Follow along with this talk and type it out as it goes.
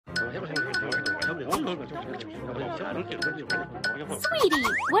Sweetie,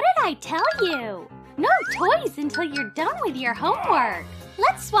 what did I tell you? No toys until you're done with your homework.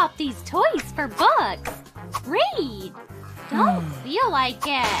 Let's swap these toys for books. Read. Don't feel like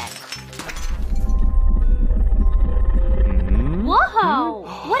it. Whoa,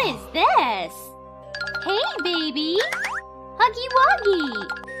 what is this? Hey, baby. Huggy Wuggy.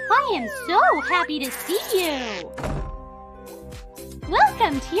 I am so happy to see you.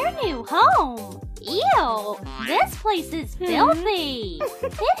 Welcome to your new home. Ew, this place is filthy.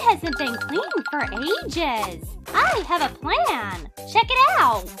 It hasn't been cleaned for ages. I have a plan. Check it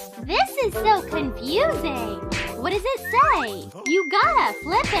out. This is so confusing. What does it say? You gotta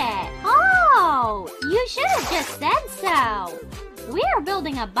flip it. Oh, you should have just said so. We're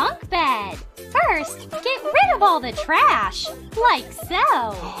building a bunk bed. First, get rid of all the trash, like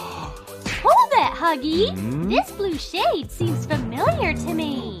so. Hold it, Huggy. This blue shade seems familiar to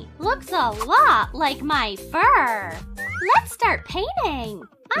me. Looks a lot like my fur. Let's start painting.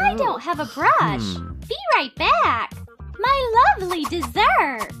 I don't have a brush. Be right back. My lovely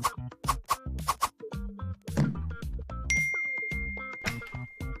dessert.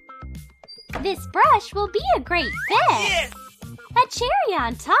 This brush will be a great fit. Yes! A cherry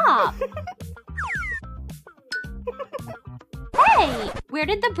on top. Hey, where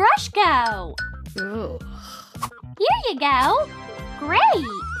did the brush go? Here you go. Great.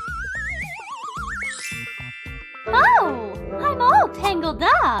 Oh, I'm all tangled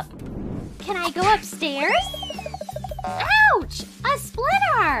up. Can I go upstairs? Ouch! A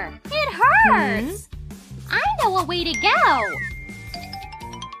splinter! It hurts! I know a way to go.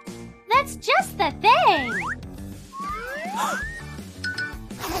 That's just the thing.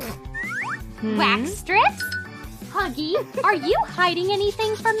 Wax strips? Huggy, are you hiding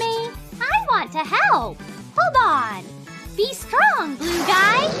anything from me? I want to help. Hold on. Be strong, blue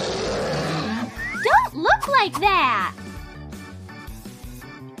guy. Don't look like that.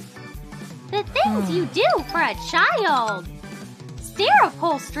 The things you do for a child. Stair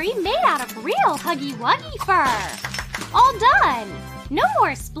upholstery made out of real Huggy Wuggy fur. All done. No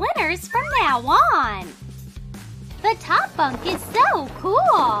more splinters from now on. The top bunk is so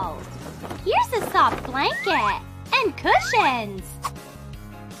cool. Here's a soft blanket and cushions.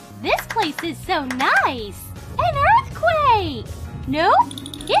 This place is so nice. An earthquake. Nope,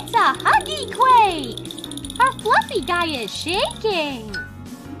 it's a Huggy quake. Our fluffy guy is shaking.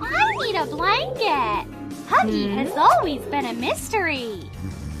 I need a blanket. Huggy has always been a mystery.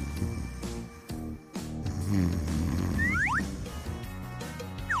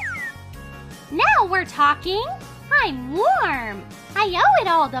 Now we're talking. I'm warm. I owe it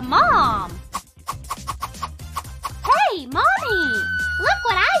all to Mom. Hey, Mommy! Look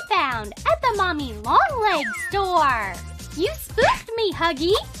what I found at the Mommy Longlegs store. You spooked me,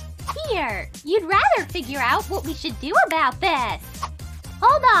 Huggy. Here, you'd rather figure out what we should do about this.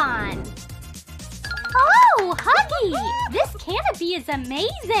 Hold on. Oh, Huggy! This canopy is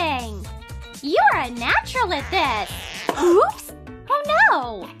amazing. You're a natural at this. Oops! Oh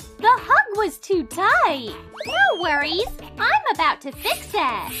no! The hug was too tight. No worries. I'm about to fix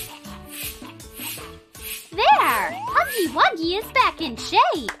it. There! Huggy Wuggy is back in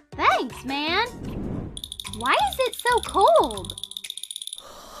shape. Thanks, man. Why is it so cold?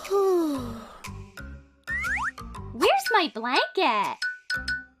 Where's my blanket?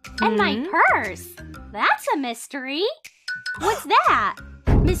 And my purse? That's a mystery. What's that?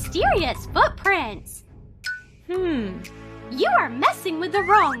 Mysterious footprints. You are messing with the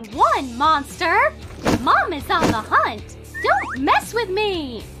wrong one, monster. Mom is on the hunt. Don't mess with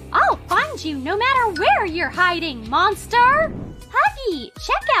me. I'll find you no matter where you're hiding, monster. Huggy,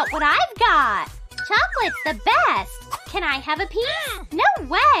 check out what I've got. Chocolate's the best. Can I have a piece? No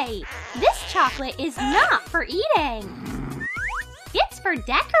way. This chocolate is not for eating. It's for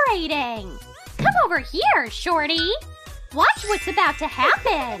decorating. Come over here, Shorty. Watch what's about to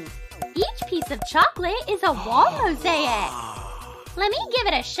happen. Each piece of chocolate is a wall mosaic. Let me give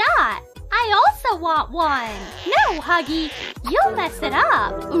it a shot. I also want one. No, Huggy, you'll mess it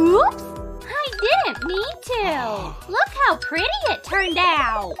up. Oops, I didn't mean to. Look how pretty it turned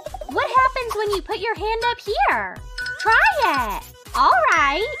out. What happens when you put your hand up here? Try it. All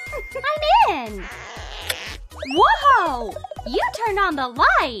right, I'm in. Whoa, you turned on the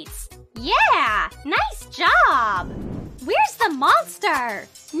lights. Yeah, nice job. Where's the monster?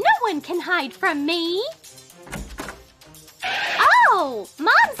 No one can hide from me. Oh,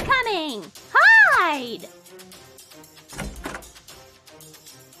 Mom's coming. Hide.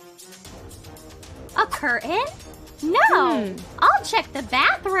 A curtain? No. I'll check the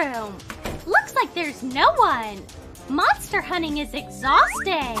bathroom. Looks like there's no one. Monster hunting is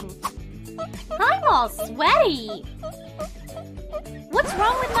exhausting. I'm all sweaty. What's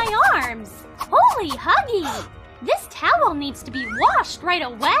wrong with my arms? Holy Huggy! This towel needs to be washed right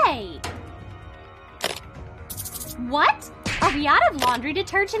away. What? Are we out of laundry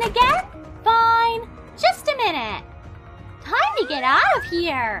detergent again? Fine. Just a minute. Time to get out of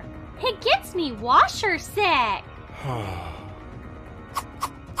here. It gets me washer sick.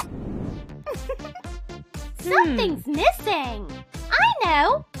 Something's missing. I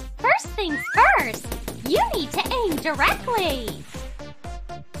know. First things first. You need to aim directly.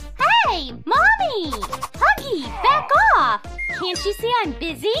 Hey, Mommy! Huggy, back off! Can't you see I'm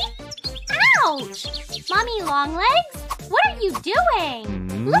busy? Ouch! Mommy Longlegs, what are you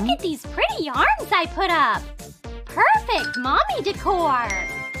doing? Look at these pretty arms I put up. Perfect mommy decor.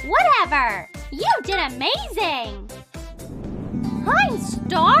 Whatever. You did amazing. I'm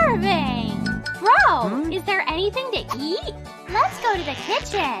starving. Bro, is there anything to eat? Let's go to the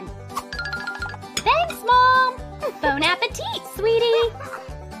kitchen. Thanks, Mom. Bon appetit, sweetie.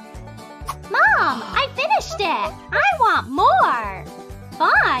 Mom, I finished it. I want more.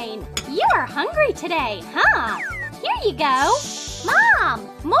 Fine. You are hungry today, huh? Here you go. Mom,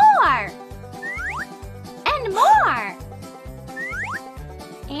 more. And more.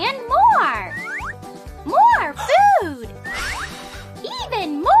 And more. More food.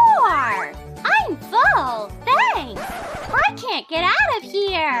 Even more. I'm full. Thanks. I can't get out of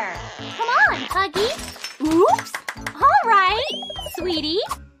here. Come on, Huggy. Oops. All right. Sweetie,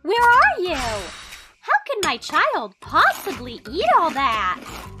 where are you? How can my child possibly eat all that?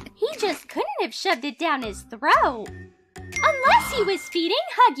 He just couldn't have shoved it down his throat. Unless he was feeding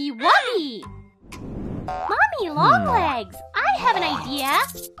Huggy Wuggy. Mommy Longlegs, I have an idea.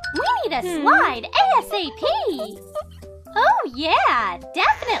 We need a slide ASAP. Oh yeah,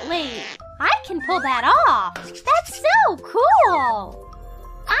 definitely. I can pull that off. That's so cool.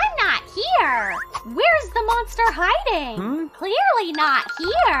 I'm not here. Where's the monster hiding? Clearly not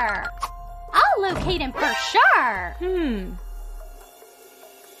here. I'll locate him for sure.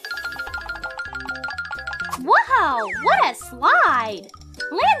 Whoa, what a slide.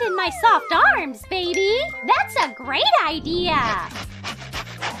 Land in my soft arms, baby. That's a great idea.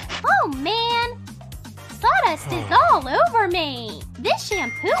 Oh, man. Sawdust is all over me. This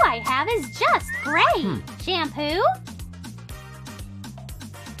shampoo I have is just great. Shampoo?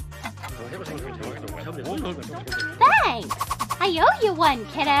 Thanks. I owe you one,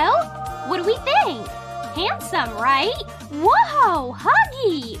 kiddo. What do we think? Handsome, right? Whoa,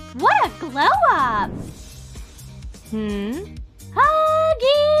 Huggy. What a glow-up. Huggy!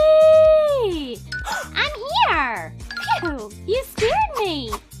 I'm here! Phew, you scared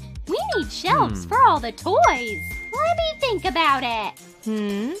me! We need shelves for all the toys. Let me think about it.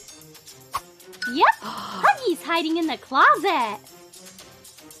 Yep, Huggy's hiding in the closet.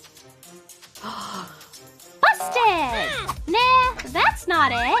 Busted! Nah, that's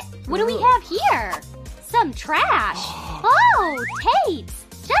not it. What do we have here? Some trash. Oh, tapes.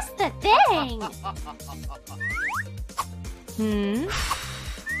 Just the thing.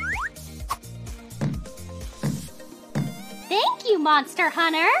 Thank you, Monster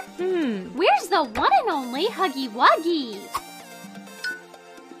Hunter. Where's the one and only Huggy Wuggy?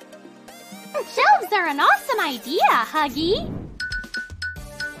 Shelves are an awesome idea, Huggy.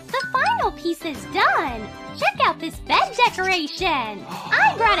 The final piece is done. Check out this bed decoration.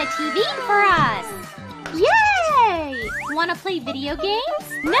 I brought a TV for us. Yay! Want to play video games?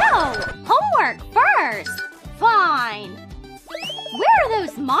 No! Homework first. Fine. Where are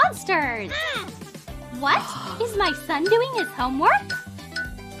those monsters? What? Is my son doing his homework?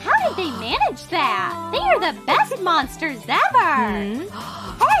 How did they manage that? They are the best monsters ever.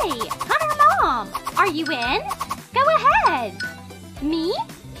 Hey, Hunter Mom, are you in? Go ahead. Me?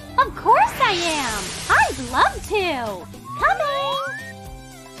 Of course I am. I'd love to. Coming.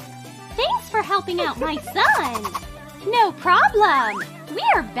 Thanks for helping out my son. No problem. We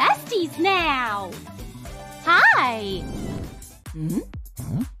are besties now. Hi.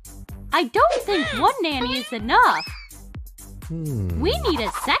 I don't think one nanny is enough. We need a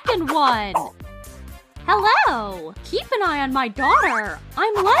second one. Hello. Keep an eye on my daughter.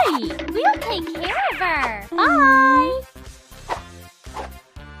 I'm late. We'll take care of her. Bye.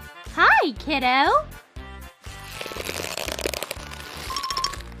 Hi, kiddo.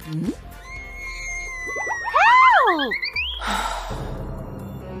 Help!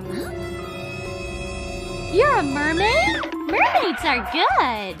 You're a mermaid? Mermaids are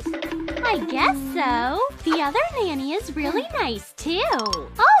good. I guess so. The other nanny is really nice, too.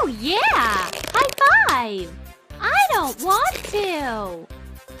 Oh, yeah. High five. I don't want to.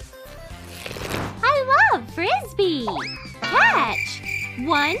 I love Frisbee. Catch.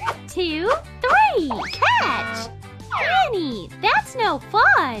 1, 2, 3. Catch! Annie, that's no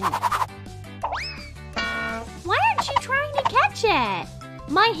fun. Why aren't you trying to catch it?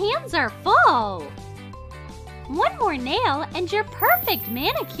 My hands are full. One more nail and your perfect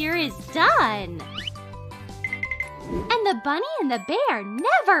manicure is done. And the bunny and the bear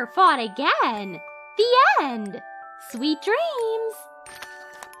never fought again. The end. Sweet dreams.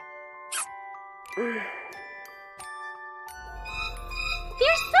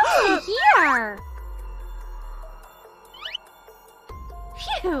 There's someone here.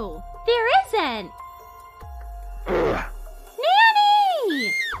 Phew, there isn't.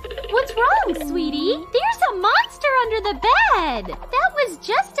 Nanny! What's wrong, sweetie? There's a monster under the bed. That was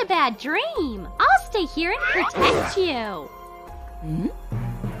just a bad dream. I'll stay here and protect you.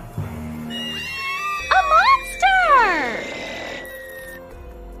 A monster!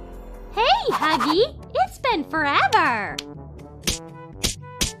 Hey, Huggy. It's been forever.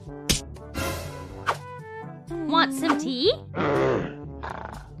 Want some tea?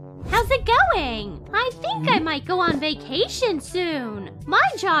 How's it going? I think I might go on vacation soon. My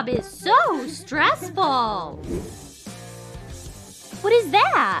job is so stressful. What is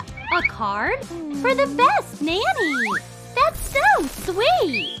that? A card? For the best nanny. That's so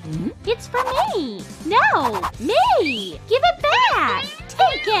sweet. It's for me. No, me. Give it back.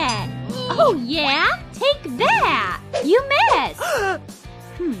 Take it. Oh, yeah? Take that. You missed.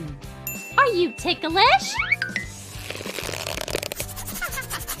 Are you ticklish?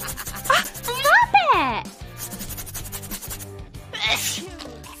 Stop it!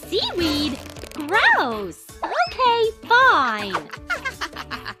 Seaweed? Gross. Okay, fine.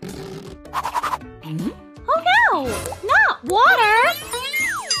 Oh no! Not water!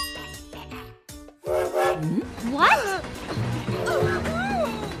 What?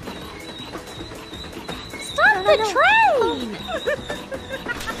 Stop the train!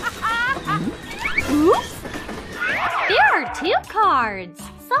 Oops! There are 2 cards.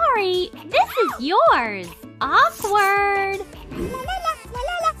 Sorry, this is yours. Awkward.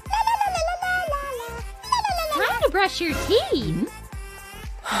 Time to brush your teeth.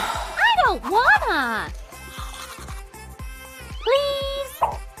 I don't wanna. Please?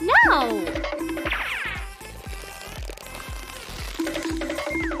 No.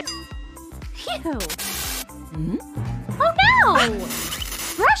 Phew. Oh no!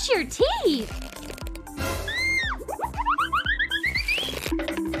 Brush your teeth.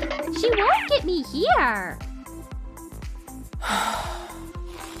 She won't get me here.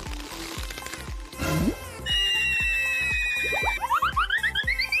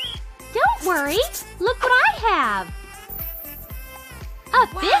 Don't worry. Look what I have. A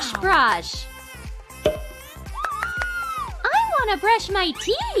fish brush. I want to brush my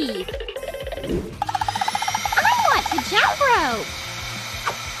teeth. I want to jump rope.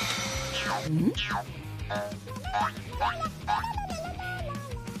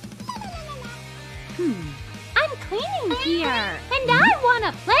 I'm cleaning here, and I want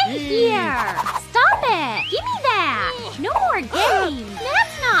to play here. Stop it! Give me that! No more games!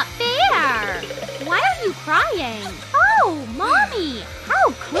 That's not fair! Why are you crying? Oh, Mommy!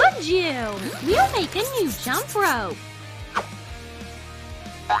 How could you? We'll make a new jump rope.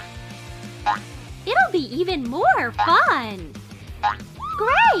 It'll be even more fun.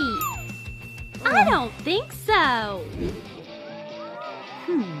 Great! I don't think so.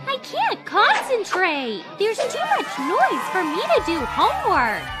 I can't concentrate. There's too much noise for me to do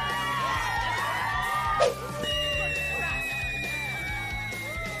homework.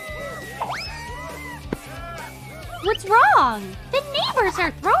 What's wrong? The neighbors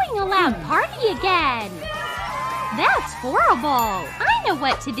are throwing a loud party again. That's horrible. I know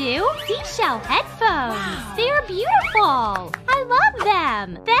what to do. Seashell headphones. Wow. They're beautiful. I love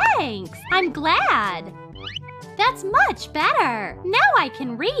them. Thanks. I'm glad. That's much better. Now I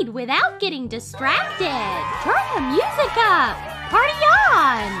can read without getting distracted. Turn the music up. Party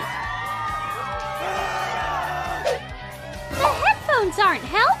on. The headphones aren't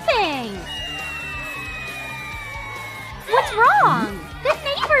helping. What's wrong? The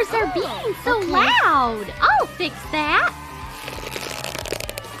neighbors are being so loud. I'll fix that.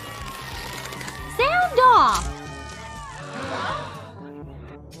 Sound off.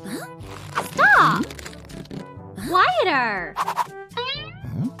 Stop. Quieter.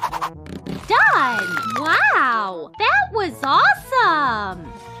 Done. Wow, that was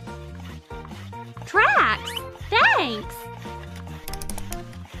awesome. Tracks. Thanks.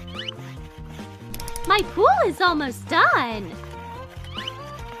 My pool is almost done.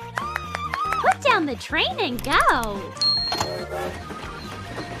 Put down the train and go.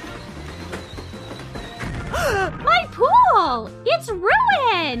 My pool! It's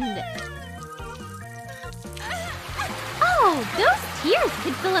ruined! Oh, those tears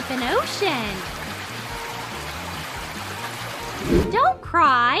could fill up an ocean. Don't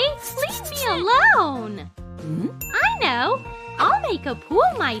cry. Leave me alone. I know. I'll make a pool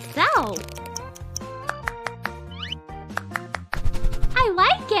myself. I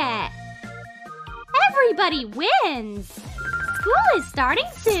like it. Everybody wins. School is starting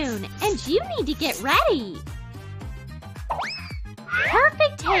soon, and you need to get ready.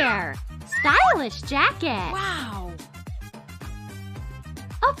 Perfect hair. Stylish jacket. Wow.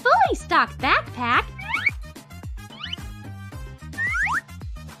 A fully stocked backpack.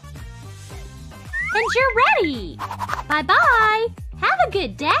 And you're ready. Bye-bye. Have a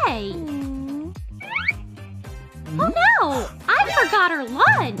good day. Oh no! I forgot her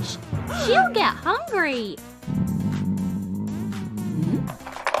lunch. She'll get hungry.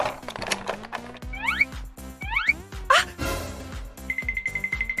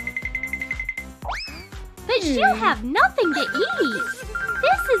 But she'll have nothing to eat.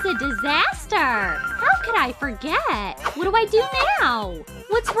 This is a disaster. How could I forget? What do I do now?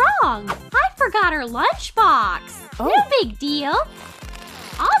 What's wrong? I forgot her lunchbox. No big deal.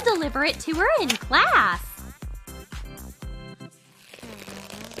 I'll deliver it to her in class.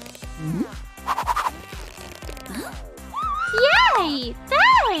 Yay!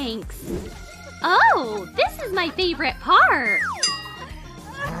 Thanks! Oh, this is my favorite part.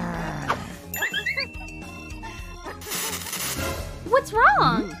 What's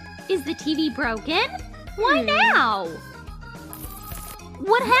wrong? Is the TV broken? Why now?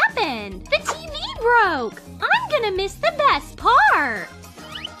 What happened? The TV broke! I'm gonna miss the best part!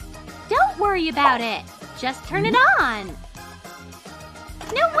 Don't worry about it. Just turn it on.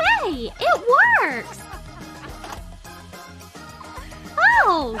 No way! It works!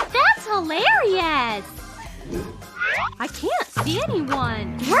 Oh, that's hilarious! I can't see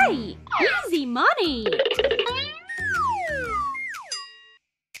anyone. Great! Easy money!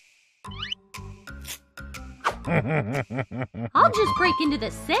 I'll just break into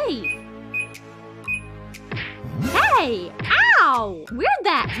the safe. Hey! Ow! Where'd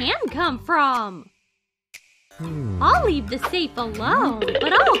that hand come from? I'll leave the safe alone,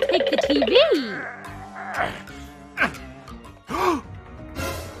 but I'll take the TV.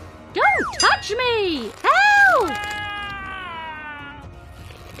 Don't touch me! Help!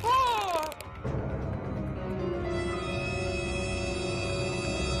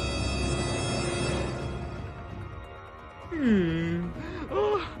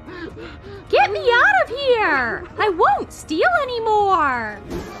 Get me out of here! I won't steal anymore!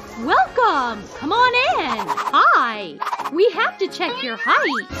 Welcome! Come on in! Hi! We have to check your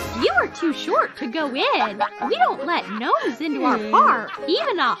height. You are too short to go in. We don't let gnomes into our park.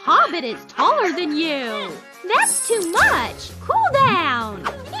 Even a hobbit is taller than you. That's too much! Cool down!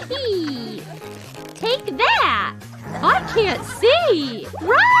 Take that! I can't see!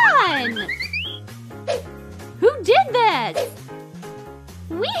 Run! Who did this?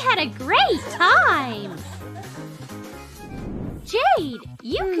 We had a great time! Jade,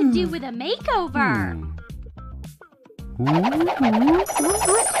 you could do with a makeover. What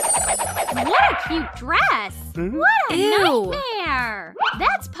a cute dress! What a nightmare!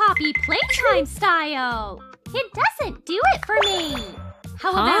 That's Poppy Playtime style. It doesn't do it for me.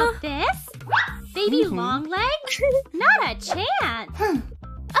 How about this? Baby long legs? Not a chance.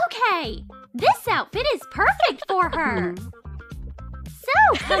 Okay, this outfit is perfect for her.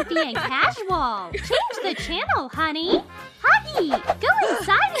 So comfy and casual. Change the channel, honey. Huggy, go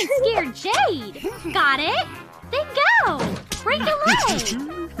inside and scare Jade. Got it? Then go. Break a leg.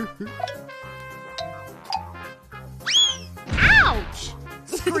 Ouch!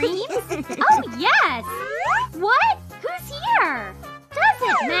 Screams? Oh, yes. What? Who's here?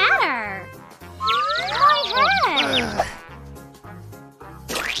 Doesn't matter. My head.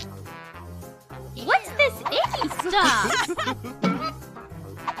 What's this icky stuff?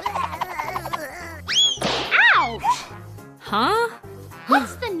 Ouch! Huh?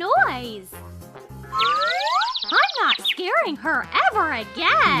 What's the noise? I'm not scaring her ever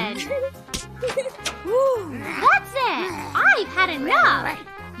again. That's it. I've had enough.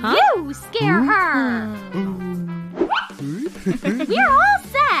 You scare her. We're all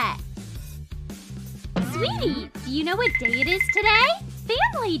set. Sweetie, do you know what day it is today?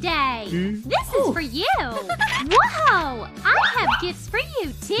 Family Day! This is for you! Whoa! I have gifts for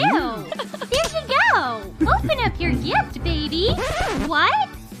you, too! There you go! Open up your gift, baby! What?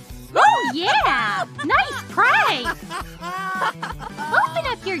 Oh, yeah! Nice prank! Open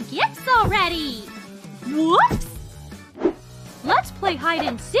up your gifts already! Whoops! Let's play hide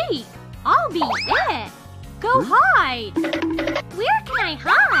and seek! I'll be it! Go hide! Where can I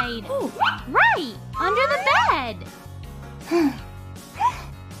hide? Right, under the bed!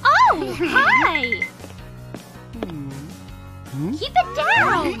 Oh, hi! Keep it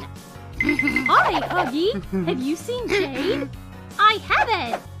down! Hi, Huggy! Have you seen Jade? I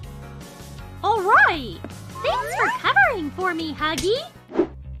haven't! Alright! Thanks for covering for me, Huggy!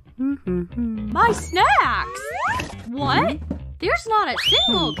 My snacks! What? There's not a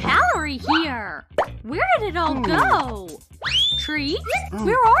single calorie here! Where did it all go? Treats?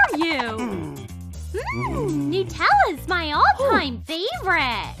 Where are you? Nutella's my all-time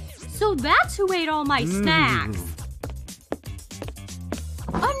favorite! So that's who ate all my snacks!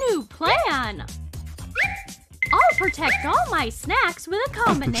 A new plan! I'll protect all my snacks with a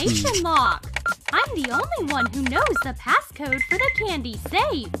combination lock! I'm the only one who knows the passcode for the candy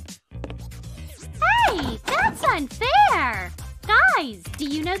safe! Hey! That's unfair! Guys, do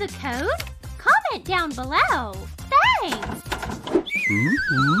you know the code? Comment down below! Thanks!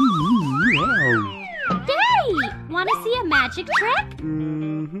 Daddy! Wanna see a magic trick?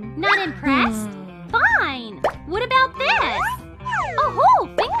 Not impressed? Fine! What about this? A whole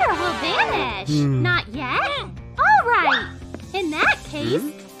finger will vanish! Not yet? Alright! In that case,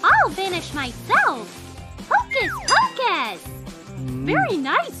 I'll vanish myself! Hocus pocus! Very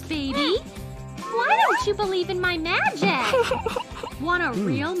nice, baby! Why don't you believe in my magic? Want a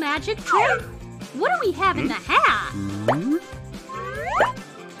real magic trick? What do we have in the hat?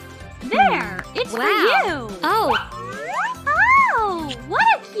 There! It's for you! Oh! Oh! What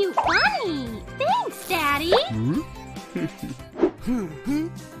a cute bunny! Thanks, Daddy!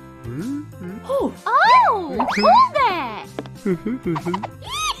 Oh! Hold it!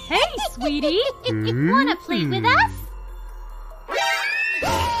 Hey, sweetie! Wanna play with us?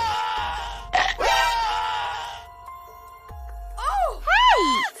 Hey!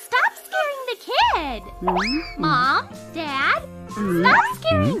 Stop scaring the kid! Mom? Dad? Stop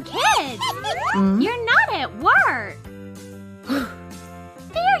scaring kids! You're not at work!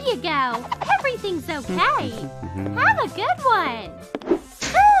 There you go! Everything's okay! Have a good one!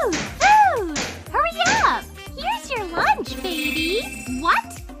 Food! Food! Hurry up! Here's your lunch, baby!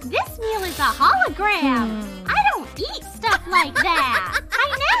 What? This meal is a hologram! I don't eat stuff like that! I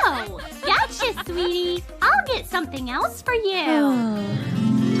know! Gotcha, sweetie! I'll get something else for you!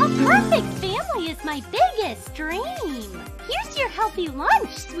 A perfect family is my biggest dream! Here's your healthy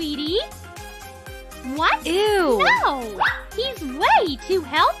lunch, sweetie! What? Ew! No! He's way too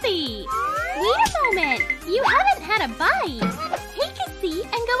healthy! Wait a moment! You haven't had a bite! Take a seat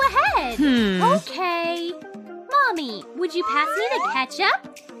and go ahead! Okay! Mommy, would you pass me the ketchup?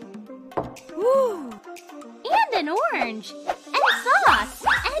 Woo! And an orange! And sauce!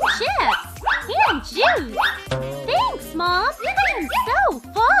 And chips! And juice! Thanks, Mom! I'm so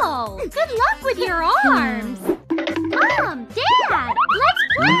full! Good luck with your arms! Mom! Dad! Let's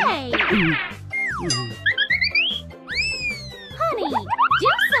play! Honey, do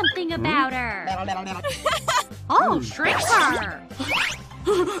something about her! I'll shrink her!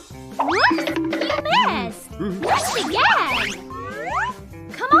 Whoops! You missed! Push again!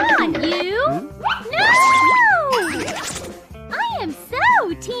 Come on, you! No! I am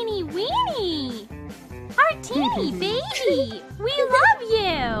so teeny weeny! Our teeny baby! We love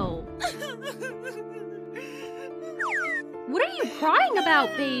you! What are you crying about,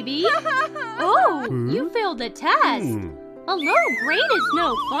 baby? Oh, you failed the test! A low grade is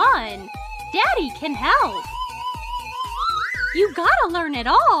no fun! Daddy can help! You gotta learn it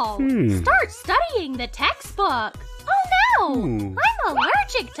all! Start studying the textbook! Oh no! I'm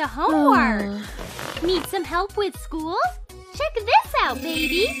allergic to homework! Need some help with school? Check this out,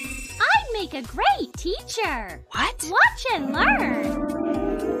 baby! I'd make a great teacher! What? Watch and learn!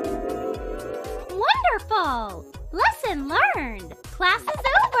 Wonderful! Lesson learned! Class is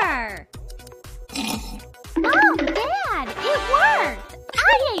over! Mom, Dad! It worked!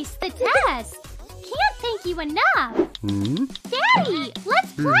 I aced the test! Can't thank you enough! Daddy!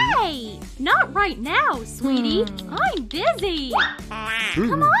 Let's play! Not right now, sweetie! I'm busy!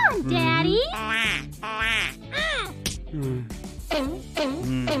 Come on, Daddy!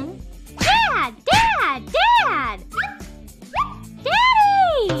 Dad! Dad! Dad!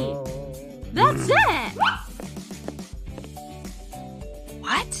 Daddy! That's it!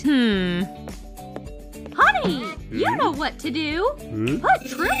 What? Honey, you know what to do. Put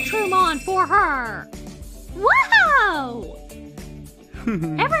Troom on for her. Wow!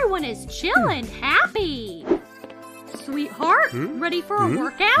 Everyone is chill and happy. Sweetheart, ready for a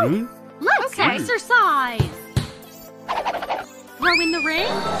workout? Let's exercise. Throw in the ring?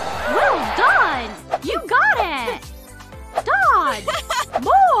 Well done! You got it! Dodge!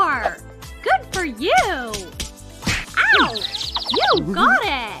 More! Good for you! Ouch! You got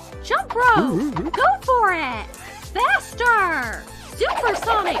it! Jump rope! Go for it! Faster!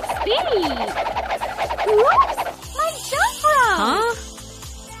 Supersonic speed! Whoops! My jump rope! Huh?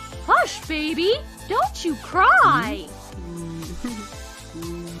 Hush, baby! Don't you cry!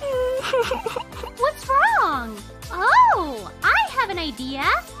 What's wrong? Oh, I have an idea!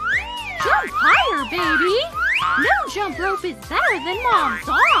 Jump higher, baby! No jump rope is better than Mom's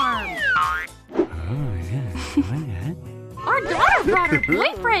arm! Our daughter brought her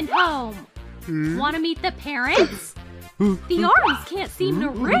boyfriend home! Want to meet the parents? The arms can't seem to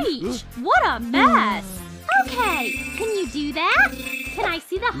reach! What a mess! Okay, can you do that? Can I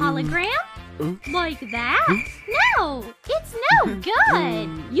see the hologram? Like that? No! It's no good!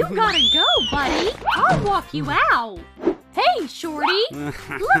 You gotta go, buddy! I'll walk you out! Hey, Shorty!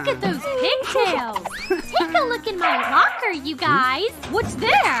 Look at those pigtails! Take a look in my locker, you guys! What's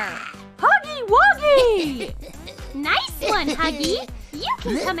there? Huggy Wuggy! Nice one, Huggy! You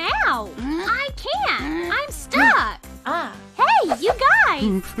can come out! I can't! I'm stuck! Hey, you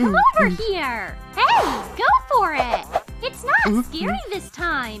guys! Come over here! Hey, go for it! It's not scary this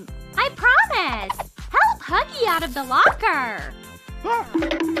time! I promise! Help Huggy out of the locker!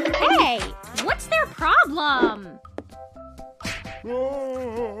 Hey, what's their problem?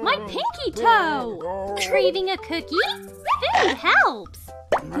 My pinky toe! Craving a cookie? Food helps!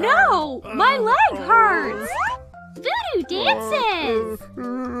 No! My leg hurts! Voodoo dances!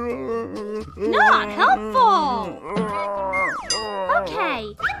 Not helpful!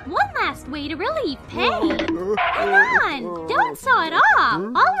 Okay, one last way to relieve pain. Hang on! Don't saw it off!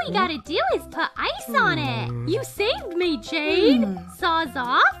 All we gotta do is put ice on it! You saved me, Jade! Saws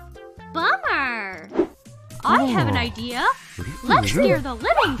off? Bummer! I have an idea! Let's scare the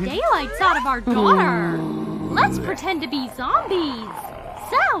living daylights out of our daughter! Let's pretend to be zombies!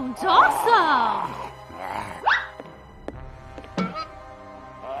 Sounds awesome!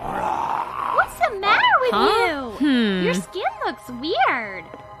 What's the matter with you? Your skin looks weird.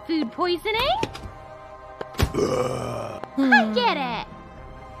 Food poisoning? I get it.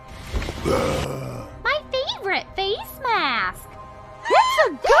 My favorite face mask. It's a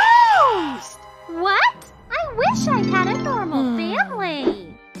ghost! What? I wish I had a normal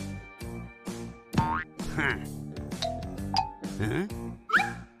family.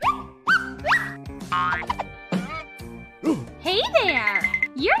 Hey there!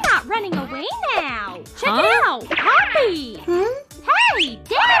 You're not running away now! Check it out! Poppy! Hey,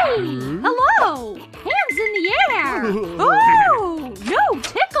 Daddy! Hello! Hands in the air! Oh! No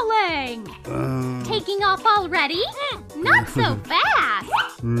tickling! Taking off already? Not so fast!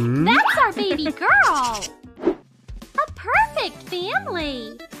 That's our baby girl! A perfect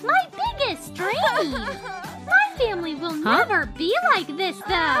family! My biggest dream! My family will never be like this,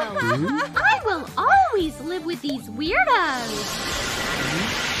 though! I will always live with these weirdos!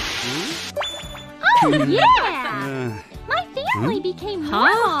 Oh, yeah! My family became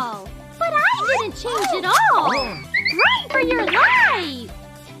normal! But I didn't change at all!